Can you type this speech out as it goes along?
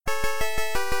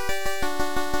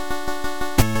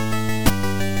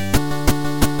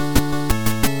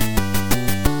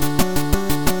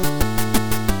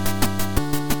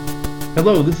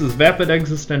Hello, this is Vapid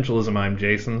Existentialism. I'm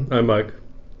Jason. I'm Mike.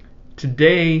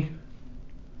 Today,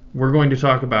 we're going to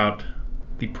talk about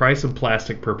the price of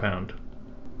plastic per pound.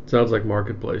 Sounds like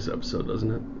Marketplace episode,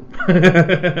 doesn't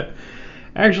it?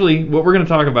 Actually, what we're going to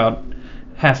talk about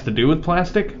has to do with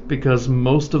plastic because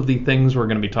most of the things we're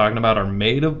going to be talking about are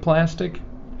made of plastic.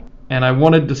 And I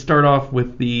wanted to start off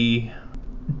with the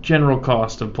general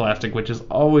cost of plastic, which is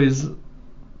always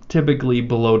typically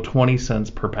below 20 cents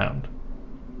per pound.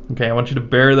 Okay, I want you to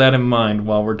bear that in mind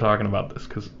while we're talking about this,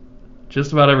 because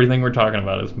just about everything we're talking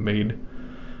about is made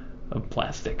of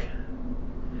plastic.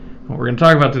 What we're going to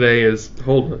talk about today is...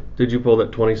 Hold on. Did you pull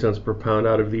that 20 cents per pound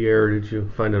out of the air, or did you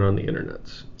find it on the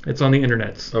internets? It's on the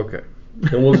internets. Okay.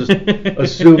 And we'll just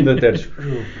assume that that's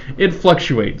true. It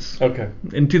fluctuates. Okay.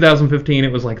 In 2015,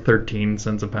 it was like 13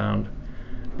 cents a pound,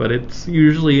 but it's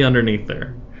usually underneath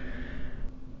there.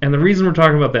 And the reason we're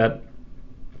talking about that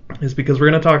is because we're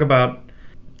going to talk about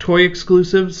toy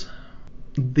exclusives,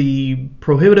 the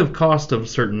prohibitive cost of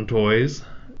certain toys,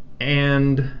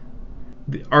 and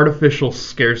the artificial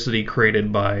scarcity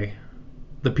created by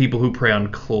the people who prey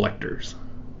on collectors.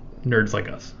 Nerds like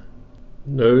us.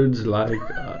 Nerds like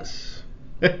us.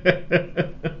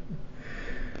 That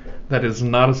is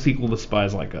not a sequel to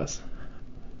Spies Like Us.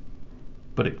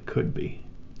 But it could be.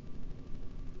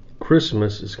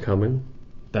 Christmas is coming.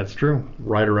 That's true.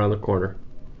 Right around the corner.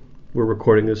 We're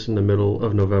recording this in the middle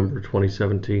of November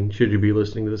 2017. Should you be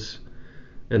listening to this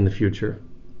in the future,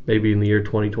 maybe in the year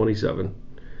 2027,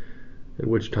 at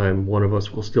which time one of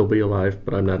us will still be alive,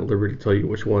 but I'm not at liberty to tell you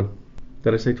which one.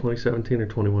 Did I say 2017 or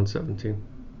 2117?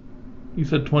 You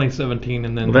said 2017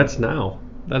 and then... Well, that's now.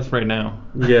 That's right now.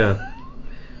 Yeah.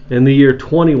 In the year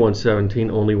 2117,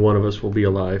 only one of us will be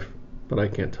alive, but I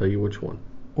can't tell you which one.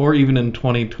 Or even in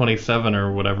 2027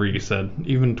 or whatever you said.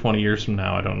 Even 20 years from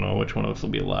now, I don't know which one of us will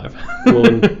be alive. Well,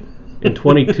 in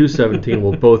 2217,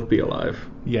 we'll both be alive.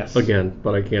 Yes. Again,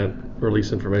 but I can't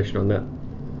release information on that.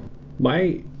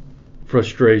 My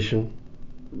frustration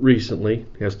recently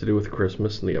has to do with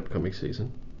Christmas and the upcoming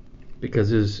season.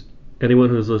 Because as anyone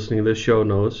who's listening to this show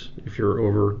knows, if you're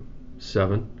over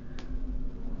 7,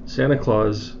 Santa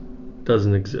Claus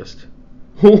doesn't exist.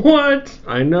 What?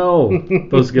 I know.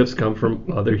 Those gifts come from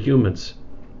other humans.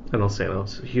 I don't say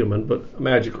Santa's a human, but a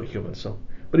magical human.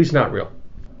 But he's not real.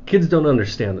 Kids don't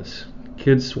understand this.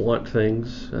 Kids want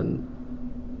things, and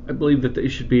I believe that they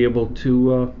should be able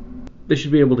to. They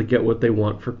should be able to get what they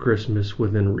want for Christmas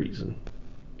within reason.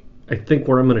 I think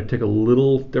where I'm going to take a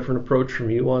little different approach from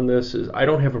you on this is I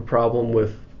don't have a problem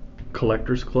with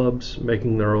collectors clubs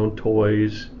making their own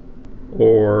toys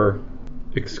or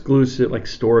exclusive, like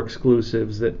store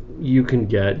exclusives that you can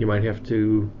get. You might have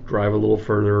to drive a little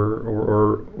further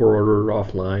or order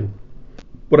offline.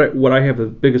 What I have the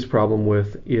biggest problem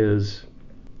with is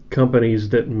companies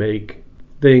that make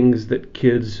things that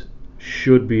kids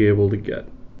should be able to get.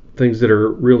 Things that are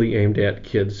really aimed at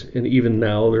kids. And even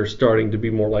now they're starting to be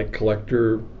more like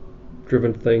collector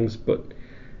driven things, but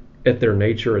at their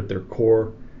nature, at their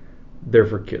core, they're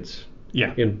for kids.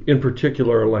 Yeah. In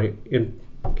particular,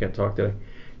 can't talk today.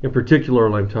 In particular,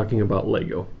 I'm talking about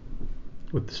Lego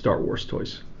with the Star Wars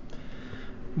toys.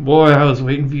 Boy, I was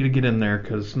waiting for you to get in there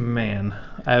because, man,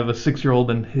 I have a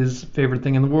 6-year-old and his favorite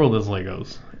thing in the world is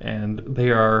Legos. And they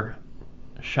are,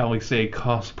 shall we say,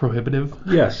 cost prohibitive.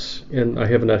 Yes, and I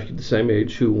have a nephew the same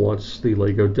age who wants the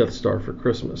Lego Death Star for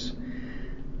Christmas.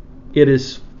 It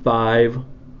is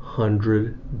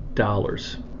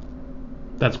 $500.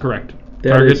 That's correct.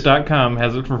 Target.com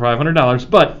has it for $500,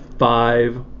 but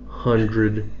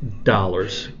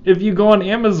 $500. If you go on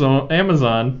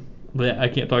Amazon, I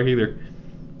can't talk either.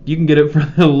 You can get it for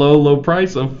the low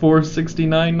price of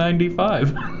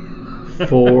 $469.95.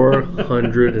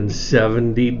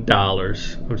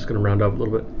 $470. I'm just going to round up a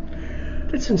little bit.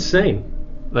 That's insane.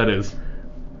 That is.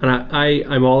 And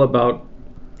I'm all about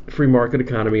free market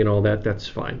economy and all that. That's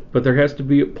fine. But there has to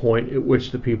be a point at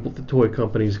which the toy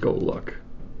companies go, look.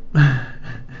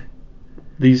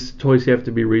 These toys have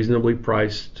to be reasonably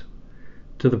priced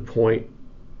to the point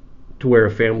to where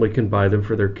a family can buy them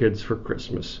for their kids for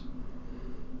Christmas.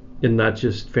 And not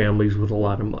just families with a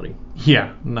lot of money.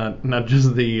 Yeah, not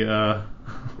just the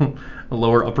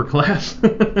lower upper class.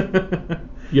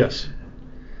 Yes.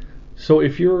 So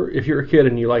if you're a kid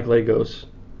and you like Legos,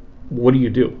 what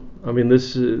do? I mean,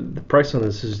 the price on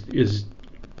this is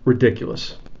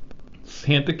ridiculous.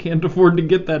 Santa can't afford to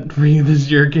get that for you this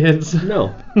year, kids.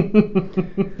 No.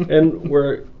 And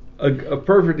we're a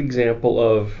perfect example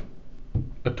of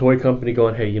a toy company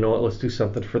going, hey, you know what, let's do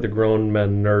something for the grown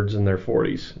men nerds in their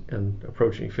 40s and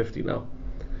approaching 50 now.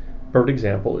 Perfect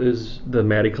example is the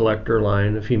Matty Collector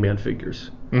line of He-Man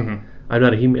figures. Mm-hmm. I'm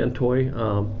not a He-Man toy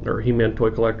or a He-Man toy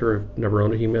collector. I've never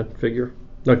owned a He-Man figure.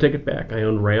 No, I take it back. I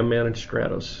owned Ram Man and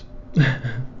Stratos.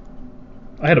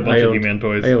 I had a bunch of He-Man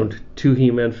toys. I owned 2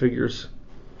 He-Man figures.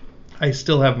 I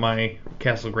still have my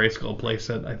Castle Grayskull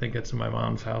playset. I think it's in my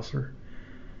mom's house or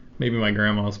maybe my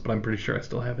grandma's, but I'm pretty sure I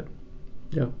still have it.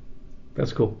 Yeah,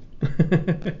 that's cool.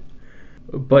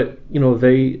 But,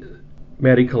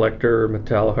 Matty Collector,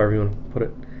 Mattel, however you want to put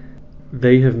it,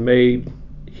 they have made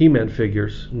He-Man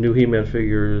figures, new He-Man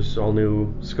figures, all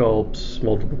new sculpts,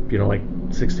 multiple, like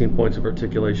 16 points of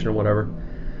articulation or whatever.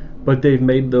 But they've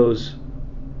made those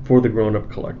for the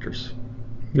grown-up collectors.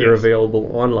 They're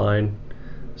available online.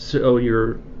 So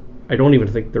I don't even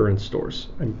think they're in stores.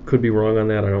 I could be wrong on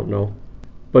that, I don't know.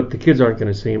 But the kids aren't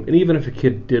going to see them. And even if a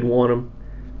kid did want them,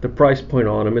 the price point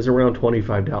on them is around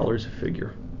 $25 a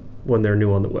figure when they're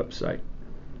new on the website.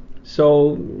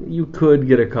 So you could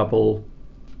get a couple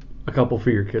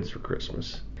for your kids for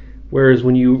Christmas. Whereas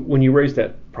when you raise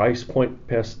that price point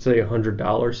past, say,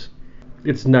 $100,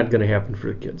 it's not going to happen for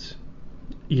the kids.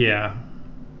 Yeah.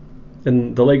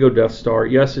 And the Lego Death Star,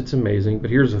 yes, it's amazing,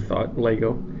 but here's a thought,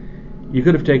 Lego. You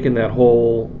could have taken the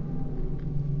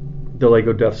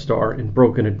Lego Death Star and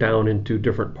broken it down into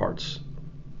different parts.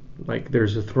 Like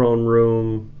there's a throne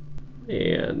room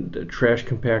and a trash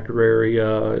compactor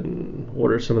area, and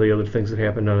what are some of the other things that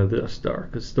happen on the Death Star?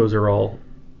 Because those are all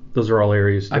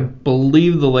areas too. I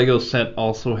believe the Lego set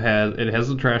also has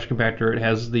the trash compactor. It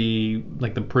has the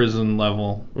prison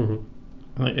level.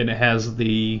 Mm-hmm. And it has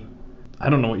the, I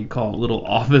don't know what you call it, little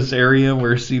office area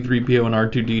where C-3PO and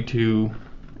R2-D2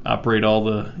 operate all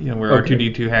the, where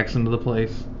R2-D2 hacks into the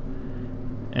place.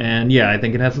 And yeah, I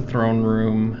think it has a throne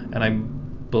room, and I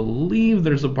believe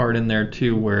there's a part in there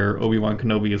too where Obi-Wan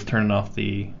Kenobi is turning off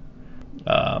the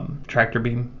tractor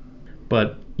beam.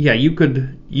 But yeah, you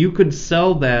could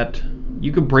sell that,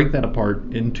 you could break that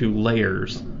apart into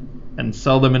layers and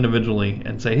sell them individually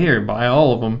and say, here, buy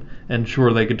all of them, and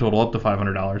sure, they could total up to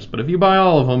 $500. But if you buy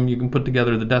all of them, you can put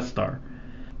together the Death Star.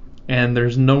 And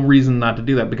there's no reason not to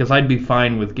do that, because I'd be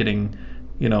fine with getting,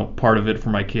 part of it for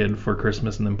my kid for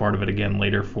Christmas and then part of it again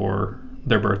later for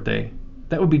their birthday.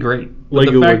 That would be great.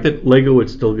 But Lego would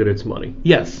still get its money.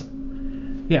 Yes.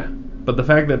 Yeah. But the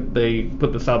fact that they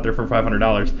put this out there for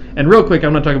 $500. And real quick,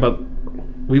 I'm going to talk about,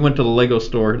 we went to the Lego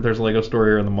store. There's a Lego store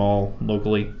here in the mall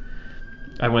locally.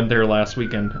 I went there last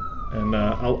weekend, and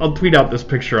I'll tweet out this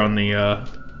picture on the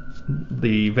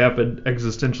Vapid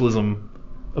Existentialism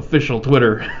official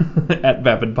Twitter at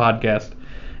Vapid Podcast.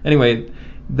 Anyway,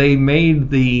 they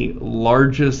made the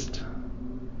largest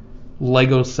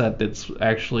Lego set that's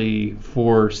actually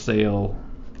for sale,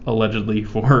 allegedly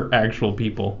for actual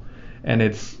people, and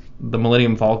it's the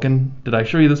Millennium Falcon. Did I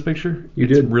show you this picture?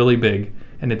 It's really big,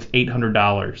 and it's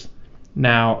 $800.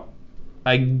 Now,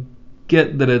 I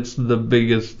get that it's the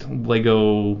biggest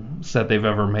Lego set they've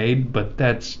ever made, but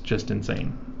that's just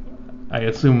insane. I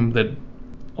assume that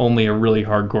only a really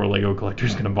hardcore Lego collector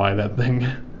is going to buy that thing.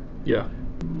 Yeah.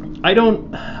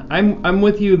 I'm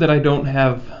with you that I don't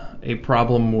have a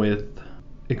problem with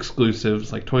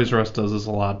exclusives. Like Toys R Us does this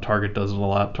a lot, Target does it a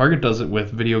lot. Target does it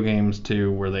with video games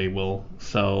too, where they will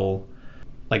sell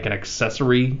like an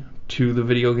accessory to the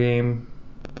video game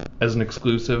as an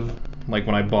exclusive. Like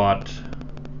when I bought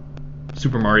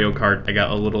Super Mario Kart, I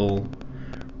got a little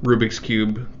Rubik's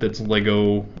Cube that's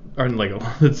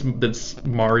that's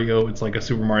Mario. It's like a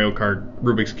Super Mario Kart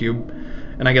Rubik's Cube,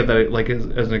 and I got that like as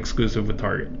an exclusive with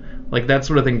Target. Like that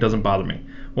sort of thing doesn't bother me.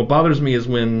 What bothers me is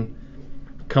when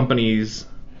companies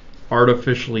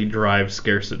artificially drive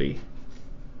scarcity.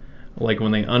 Like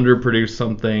when they underproduce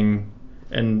something,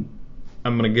 and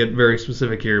I'm going to get very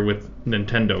specific here with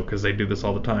Nintendo because they do this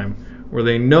all the time, where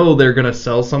they know they're going to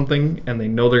sell something and they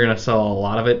know they're going to sell a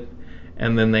lot of it,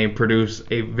 and then they produce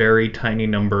a very tiny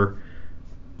number,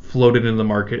 float it into the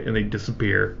market, and they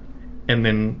disappear. And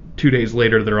then 2 days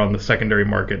later they're on the secondary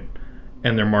market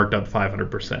and they're marked up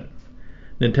 500%.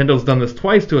 Nintendo's done this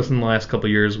twice to us in the last couple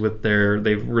of years with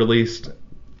they've released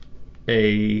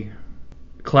a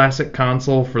classic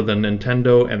console for the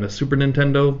Nintendo and the Super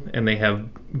Nintendo, and they have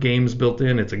games built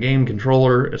in. It's a game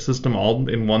controller, a system, all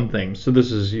in one thing. So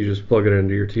this is, you just plug it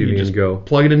into your TV and go.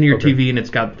 Plug it into your TV, and it's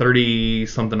got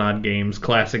 30-something odd games,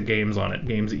 classic games on it,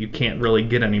 games that you can't really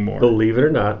get anymore. Believe it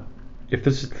or not, if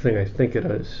this is the thing I think it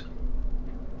is,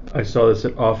 I saw this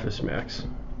at Office Max.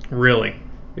 Really?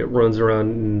 It runs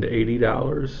around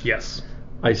 $80. Yes.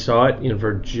 I saw it, and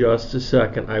for just a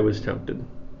second, I was tempted.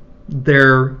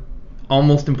 They're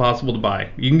almost impossible to buy.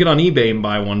 You can get on eBay and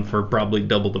buy one for probably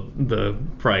double the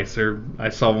price. Or I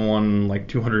saw one like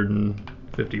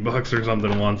 $250 or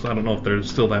something once. I don't know if they're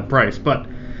still that price, but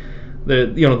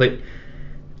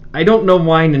I don't know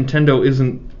why Nintendo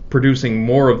isn't producing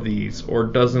more of these or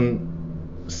doesn't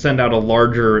send out a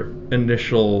larger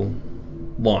initial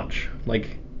launch.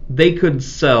 Like, they could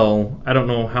sell, I don't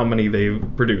know how many they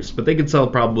produce, but they could sell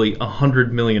probably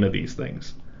 100 million of these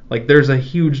things. Like, there's a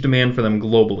huge demand for them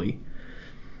globally.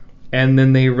 And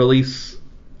then they release,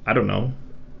 I don't know,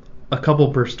 a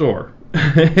couple per store.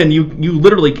 And you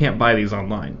literally can't buy these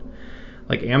online.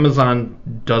 Like,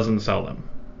 Amazon doesn't sell them.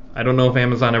 I don't know if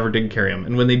Amazon ever did carry them.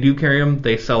 And when they do carry them,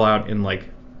 they sell out in like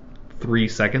 3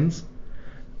 seconds.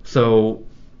 So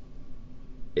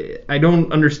I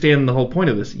don't understand the whole point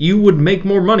of this. You would make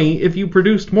more money if you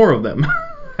produced more of them.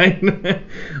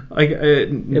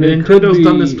 Nintendo's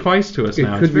done this twice to us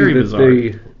now. It's very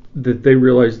bizarre. That they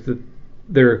realize that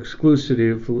their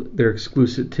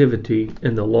exclusivity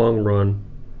in the long run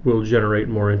will generate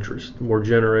more interest. More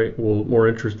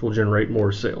interest will generate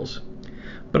more sales.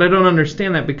 But I don't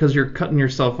understand that because you're cutting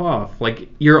yourself off. Like,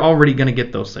 you're already going to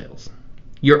get those sales.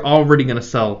 You're already going to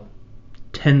sell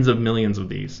tens of millions of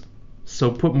these.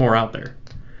 So put more out there.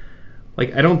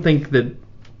 Like, I don't think it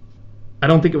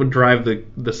would drive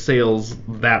the sales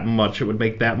that much. It would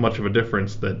make that much of a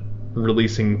difference that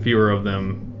releasing fewer of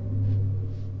them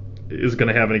is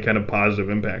going to have any kind of positive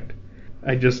impact.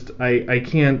 I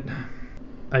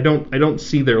don't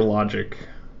see their logic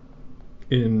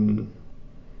in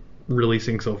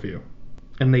releasing so few.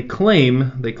 And they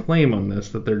claim on this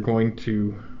that they're going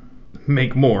to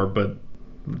make more, but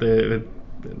it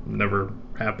never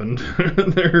happened.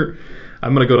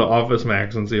 I'm gonna go to Office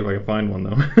Max and see if I can find one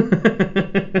though.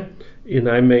 And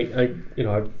I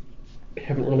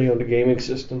haven't really owned a gaming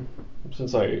system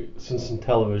since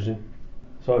Intellivision,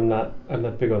 so I'm not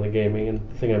big on the gaming. And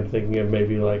the thing I'm thinking of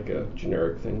maybe like a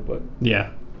generic thing, but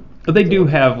yeah. But they do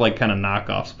have like kind of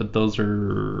knockoffs, but those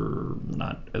are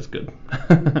not as good.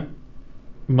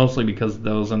 Mostly because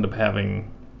those end up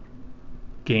having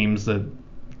games that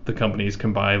the companies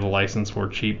can buy the license for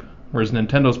cheap, whereas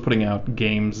Nintendo's putting out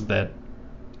games that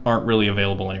aren't really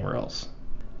available anywhere else.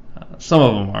 Some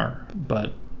of them are,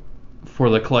 but for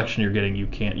the collection you're getting, you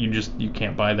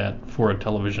can't buy that for a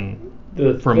television,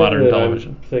 for a modern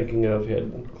television. I'm thinking of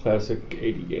had classic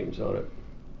 80 games on it.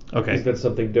 Okay. Is that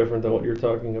something different than what you're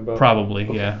talking about? Probably,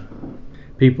 okay. Yeah.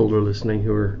 People are listening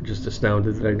who are just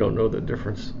astounded that I don't know the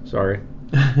difference. Sorry.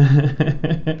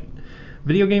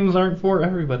 Video games aren't for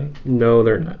everybody. No,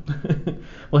 they're not.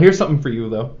 Well, here's something for you,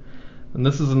 though. And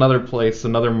this is another place,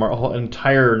 another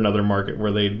market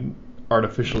where they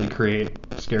artificially create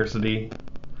scarcity,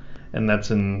 and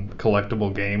that's in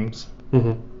collectible games.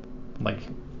 Mm-hmm. Like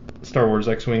Star Wars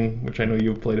X-Wing, which I know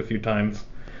you've played a few times.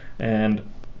 And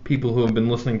people who have been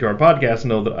listening to our podcast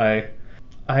know that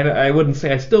I wouldn't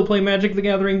say I still play Magic the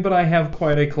Gathering, but I have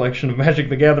quite a collection of Magic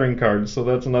the Gathering cards. So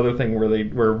that's another thing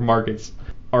where markets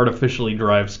artificially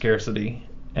drive scarcity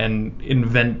and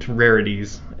invent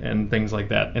rarities and things like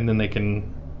that, and then they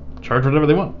can charge whatever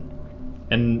they want.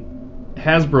 And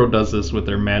Hasbro does this with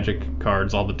their Magic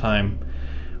cards all the time,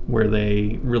 where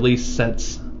they release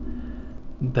sets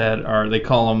that are, they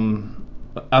call them,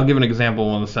 I'll give an example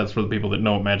of one of the sets for the people that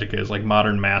know what Magic is, like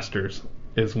Modern Masters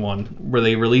is one, where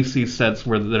they release these sets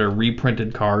that are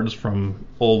reprinted cards from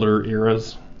older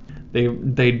eras.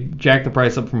 They jack the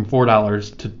price up from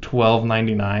 $4 to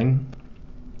 $12.99.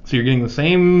 So you're getting the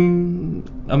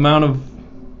same amount of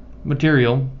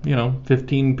material,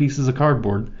 15 pieces of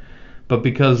cardboard, but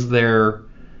because they're,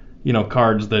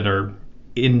 cards that are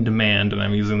in demand, and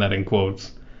I'm using that in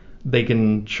quotes, they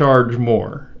can charge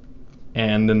more.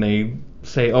 And then they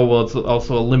say, oh, well, it's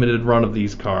also a limited run of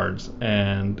these cards,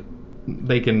 and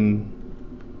they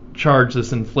can charge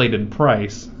this inflated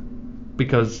price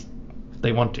because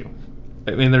they want to.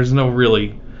 I mean, there's no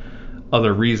really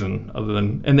other reason other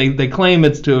than, and they claim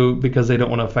it's because they don't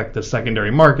want to affect the secondary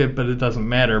market, but it doesn't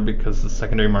matter because the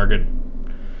secondary market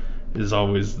is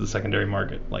always the secondary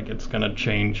market. Like, it's going to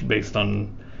change based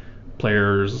on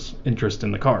players' interest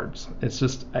in the cards. It's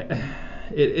just,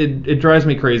 it drives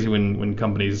me crazy when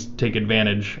companies take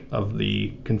advantage of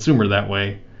the consumer that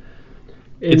way.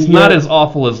 And it's not as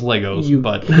awful as Legos,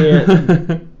 but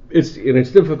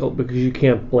it's difficult because you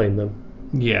can't blame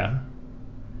them. Yeah.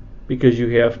 Because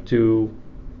you have to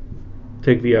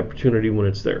take the opportunity when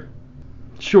it's there.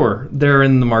 Sure, they're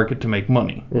in the market to make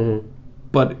money. Mm-hmm.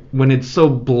 But when it's so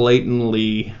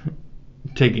blatantly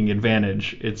taking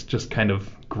advantage, it's just kind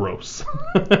of gross.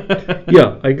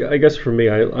 Yeah, I guess for me,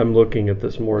 I'm looking at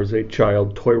this more as a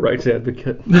child toy rights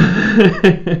advocate.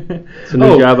 It's a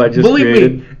new job I just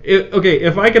created. Believe me,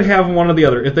 if I could have one or the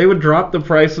other, if they would drop the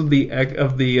price of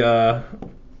the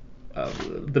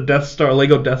the Death Star,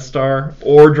 Lego Death Star,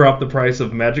 or drop the price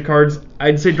of Magic cards,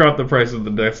 I'd say drop the price of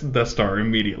the Death Star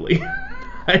immediately.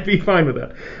 I'd be fine with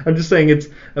that. I'm just saying it's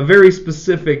a very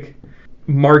specific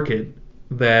market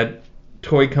that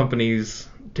toy companies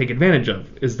take advantage of,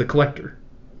 is the collector.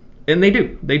 And they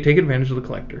do. They take advantage of the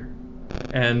collector.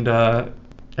 And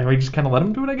we just kind of let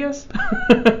them do it, I guess.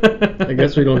 I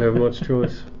guess we don't have much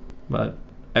choice. But,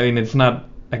 I mean,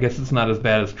 I guess it's not as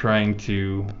bad as trying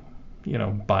to,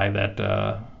 buy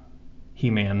that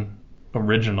He-Man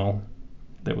original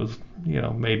that was,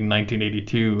 made in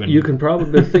 1982. And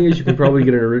the thing is, you can probably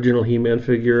get an original He-Man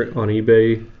figure on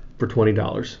eBay for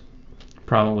 $20.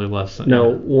 Probably less than now,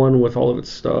 one with all of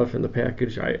its stuff and the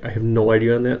package, I have no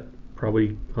idea on that.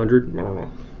 Probably 100. I don't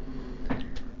know.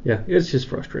 Yeah, it's just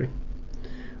frustrating.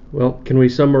 Well, can we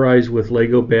summarize with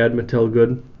Lego bad, Mattel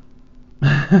good?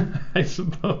 I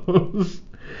suppose.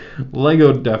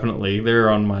 Lego definitely. They're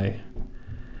on my...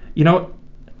 You know what?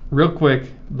 Real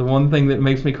quick, the one thing that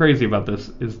makes me crazy about this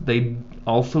is they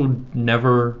also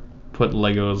never put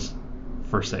Legos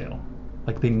for sale.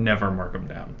 Like, they never mark them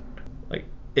down. Like,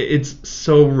 it's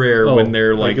so rare when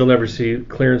they're like... you'll never see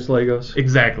clearance Legos?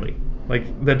 Exactly.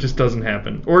 Like, that just doesn't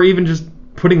happen. Or even just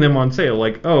putting them on sale.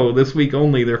 Like, oh, this week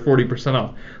only, they're 40%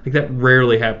 off. Like, that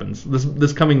rarely happens.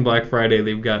 This coming Black Friday,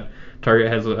 they've got...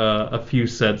 Target has a few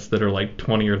sets that are like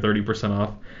 20 or 30%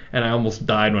 off. And I almost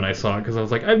died when I saw it because I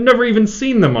was like, I've never even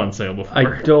seen them on sale before.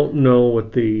 I don't know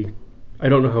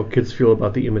how kids feel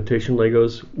about the imitation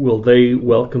Legos. Will they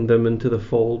welcome them into the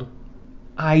fold?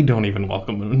 I don't even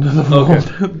welcome them into the fold. Okay.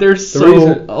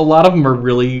 A lot of them are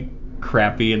really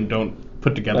crappy and don't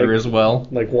put together as well.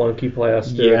 Like wonky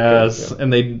plastic. Yes,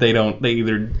 and they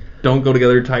either don't go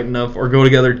together tight enough or go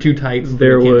together too tight so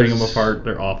you can't take them apart.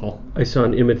 They're awful. I saw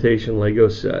an imitation Lego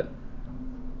set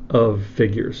of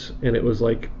figures, and it was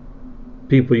like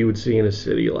people you would see in a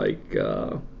city, like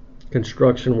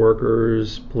construction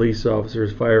workers, police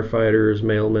officers, firefighters,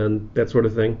 mailmen, that sort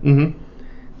of thing. Mm-hmm.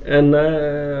 And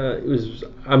it was,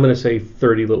 I'm going to say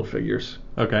 30 little figures.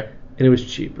 Okay. And it was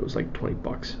cheap. It was like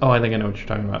 $20. Oh, I think I know what you're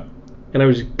talking about. And I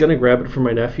was going to grab it for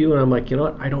my nephew, and I'm like, you know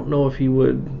what? I don't know if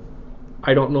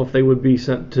they would be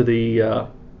sent to the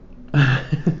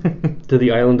to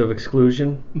the island of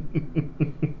exclusion,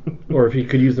 or if he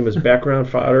could use them as background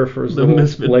fodder for his little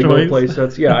Lego play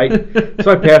sets. Yeah,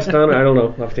 so I passed on it. I don't know.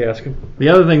 I'll have to ask him. The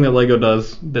other thing that Lego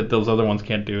does that those other ones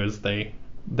can't do is they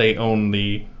own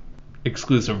the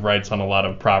exclusive rights on a lot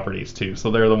of properties too. So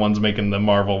they're the ones making the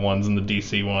Marvel ones and the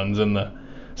DC ones and the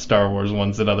Star Wars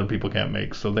ones that other people can't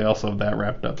make. So they also have that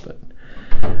wrapped up. But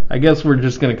I guess we're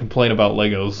just going to complain about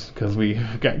Legos because we've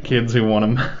got kids who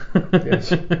want them.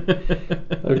 Yes.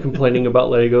 I'm complaining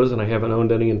about Legos, and I haven't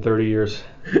owned any in 30 years.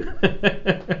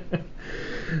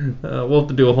 We'll have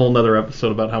to do a whole nother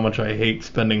episode about how much I hate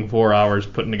spending 4 hours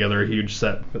putting together a huge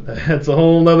set. But that's a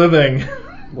whole nother thing.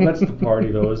 Well, that's the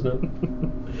party, though, isn't it?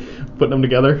 Putting them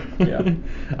together? Yeah.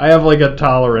 I have like a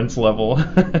tolerance level.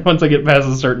 Once I get past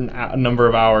a certain number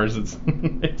of hours,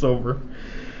 it's over.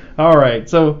 All right,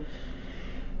 so...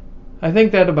 I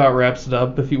think that about wraps it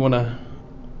up. If you want to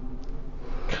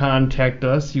contact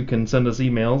us, you can send us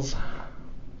emails,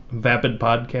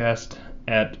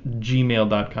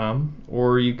 vapidpodcast@gmail.com,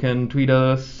 or you can tweet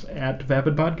us at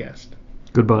vapidpodcast.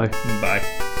 Goodbye.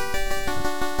 Bye.